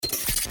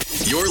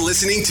You're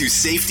listening to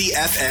Safety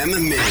FM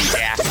Mini.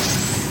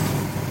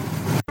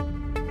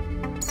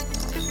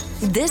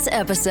 This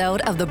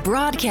episode of the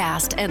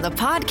broadcast and the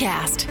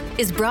podcast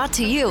is brought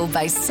to you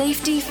by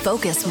Safety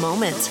Focus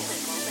Moment.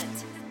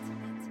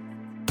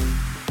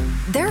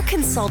 They're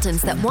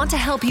consultants that want to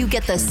help you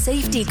get the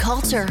safety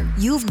culture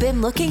you've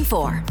been looking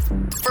for.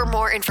 For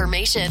more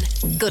information,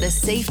 go to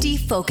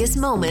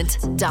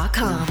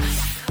safetyfocusmoment.com.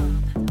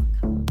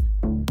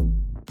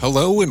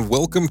 Hello and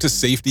welcome to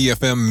Safety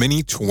FM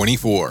Mini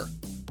 24.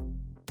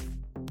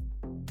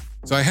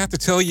 So I have to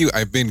tell you,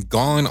 I've been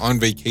gone on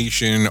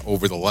vacation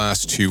over the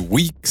last 2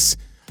 weeks.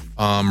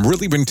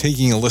 Really been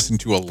taking a listen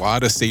to a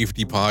lot of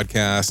safety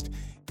podcasts,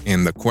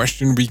 and the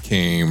question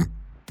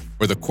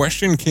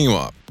came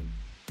up,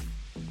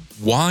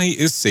 why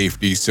is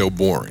safety so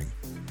boring?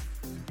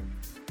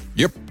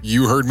 Yep,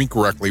 you heard me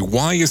correctly.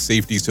 Why is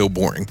safety so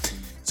boring?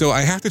 So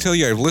I have to tell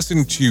you, I've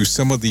listened to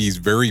some of these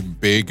very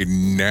big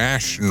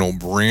national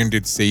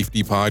branded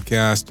safety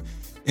podcasts.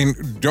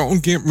 And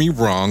don't get me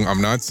wrong, I'm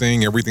not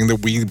saying everything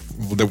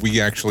that we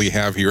actually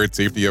have here at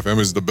Safety FM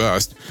is the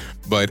best.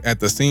 But at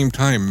the same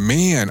time,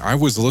 man, I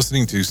was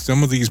listening to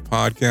some of these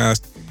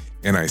podcasts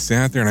and I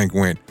sat there and I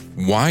went,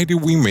 why do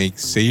we make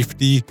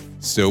safety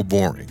so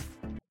boring?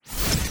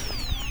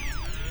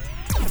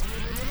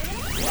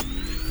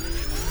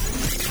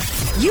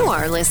 You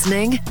are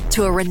listening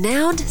to a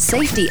renowned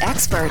safety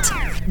expert,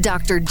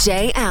 Dr.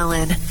 Jay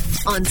Allen,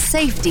 on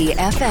Safety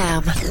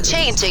FM.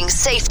 Changing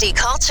safety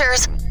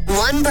cultures,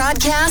 one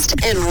broadcast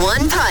and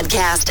one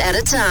podcast at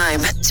a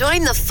time.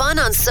 Join the fun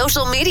on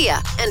social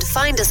media and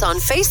find us on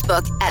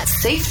Facebook at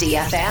Safety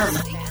FM.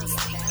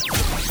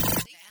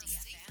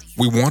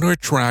 We want to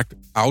attract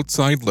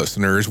outside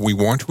listeners. We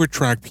want to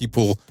attract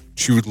people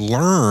to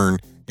learn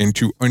and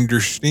to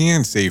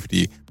understand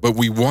safety, but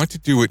we want to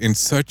do it in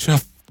such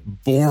a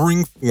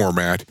boring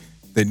format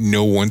that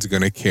no one's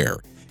going to care.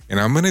 And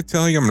I'm going to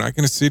tell you, I'm not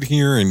going to sit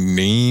here and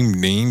name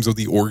names of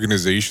the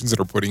organizations that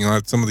are putting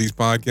out some of these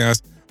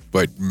podcasts,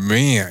 but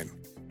man,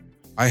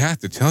 I have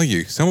to tell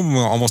you, some of them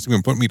almost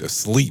even put me to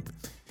sleep.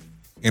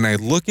 And I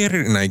look at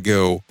it and I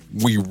go,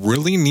 we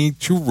really need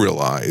to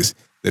realize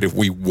that if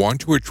we want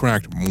to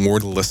attract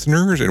more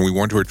listeners and we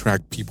want to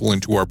attract people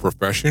into our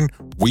profession,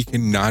 we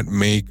cannot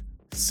make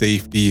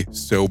safety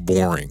so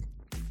boring.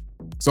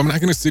 So I'm not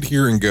going to sit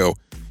here and go,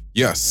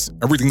 yes,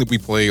 everything that we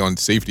play on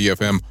Safety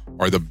FM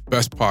are the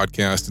best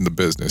podcasts in the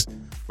business.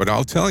 But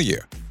I'll tell you,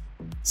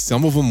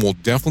 some of them will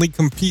definitely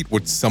compete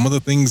with some of the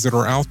things that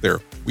are out there.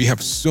 We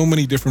have so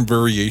many different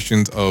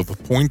variations of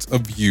points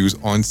of views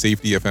on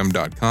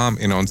safetyfm.com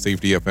and on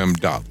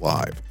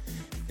safetyfm.live.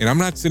 And I'm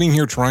not sitting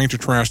here trying to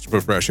trash the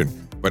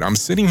profession, but I'm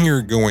sitting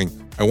here going,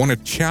 I want to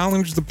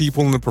challenge the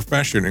people in the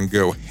profession and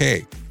go,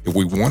 hey, if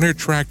we want to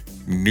attract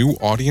new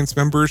audience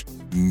members,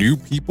 new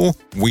people,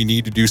 we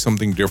need to do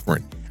something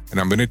different. And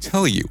I'm going to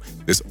tell you,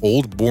 this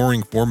old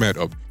boring format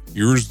of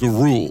here's the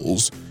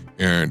rules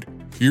and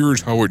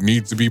here's how it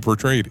needs to be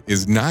portrayed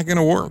is not going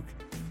to work.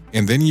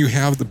 And then you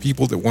have the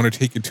people that want to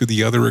take it to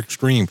the other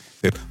extreme,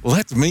 that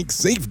let's make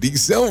safety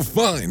so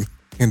fun.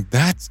 And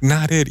that's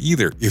not it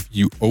either. If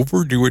you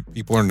overdo it,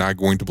 people are not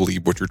going to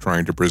believe what you're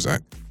trying to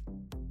present.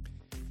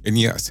 And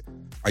yes,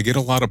 I get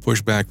a lot of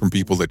pushback from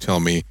people that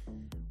tell me,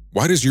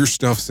 why does your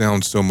stuff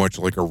sound so much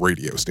like a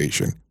radio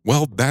station?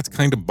 Well, that's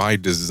kind of by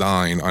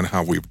design on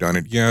how we've done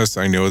it. Yes,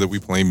 I know that we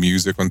play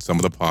music on some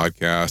of the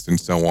podcasts and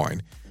so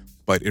on,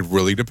 but it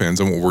really depends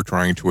on what we're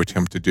trying to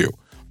attempt to do.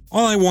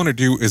 All I want to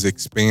do is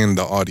expand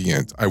the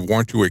audience. I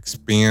want to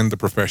expand the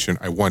profession.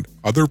 I want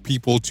other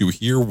people to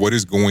hear what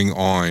is going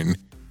on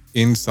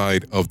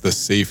inside of the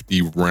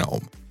safety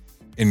realm.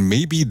 And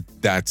maybe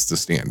that's the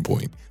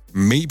standpoint.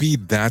 Maybe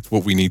that's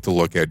what we need to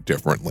look at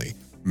differently.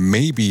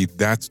 Maybe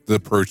that's the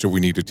approach that we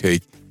need to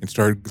take and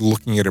start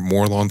looking at it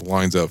more along the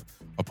lines of,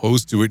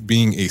 opposed to it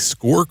being a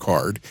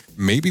scorecard,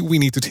 maybe we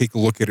need to take a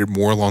look at it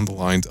more along the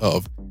lines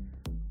of,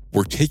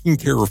 we're taking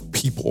care of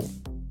people.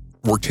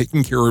 We're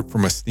taking care of it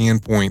from a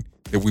standpoint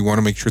that we want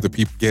to make sure that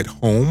people get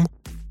home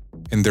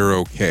and they're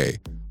okay,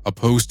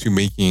 opposed to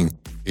making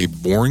a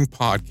boring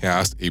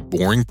podcast, a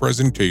boring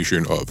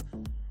presentation of,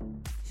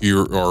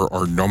 here are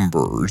our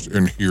numbers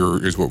and here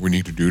is what we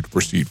need to do to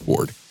proceed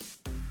forward.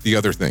 The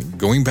other thing,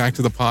 going back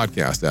to the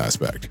podcast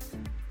aspect,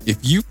 if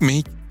you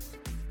make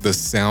the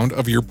sound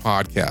of your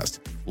podcast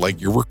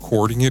like you're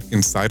recording it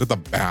inside of the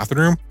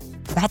bathroom,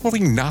 probably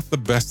not the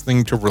best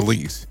thing to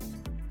release.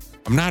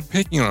 I'm not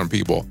picking on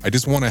people. I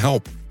just want to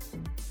help.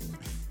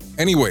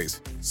 Anyways,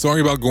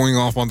 sorry about going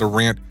off on the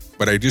rant,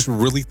 but I just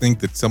really think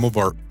that some of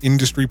our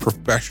industry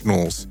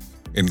professionals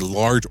and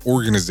large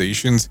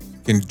organizations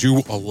can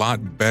do a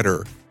lot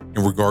better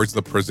in regards to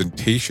the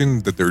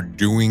presentation that they're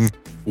doing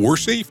for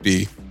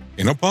safety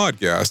in a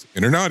podcast,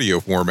 in an audio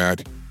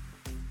format,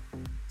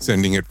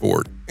 sending it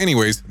forward.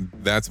 Anyways,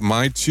 that's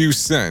my 2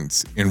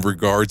 cents in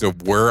regards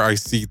of where I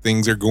see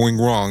things are going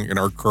wrong in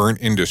our current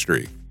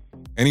industry.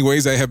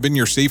 Anyways, I have been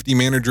your safety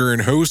manager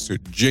and host,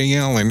 Jay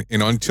Allen,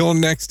 and until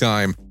next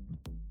time,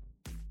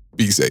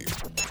 be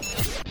safe.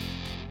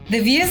 The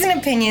views and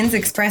opinions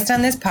expressed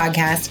on this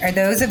podcast are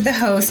those of the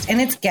host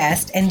and its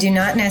guest and do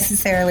not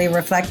necessarily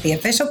reflect the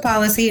official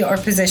policy or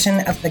position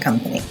of the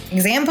company.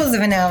 Examples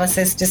of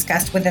analysis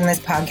discussed within this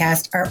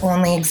podcast are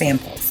only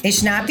examples. They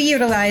should not be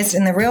utilized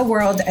in the real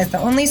world as the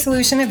only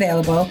solution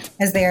available,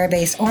 as they are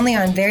based only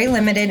on very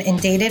limited and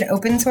dated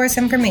open source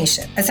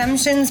information.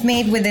 Assumptions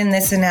made within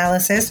this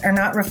analysis are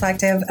not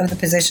reflective of the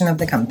position of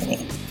the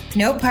company.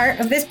 No part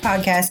of this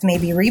podcast may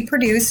be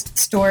reproduced,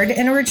 stored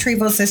in a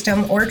retrieval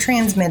system, or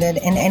transmitted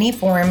in any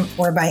form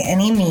or by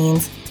any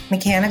means,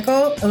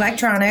 mechanical,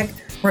 electronic,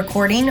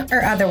 recording,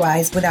 or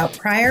otherwise, without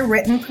prior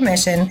written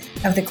permission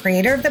of the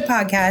creator of the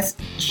podcast,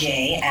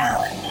 Jay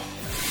Allen.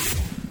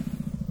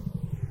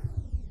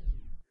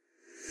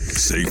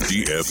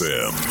 Safety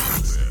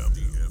FM.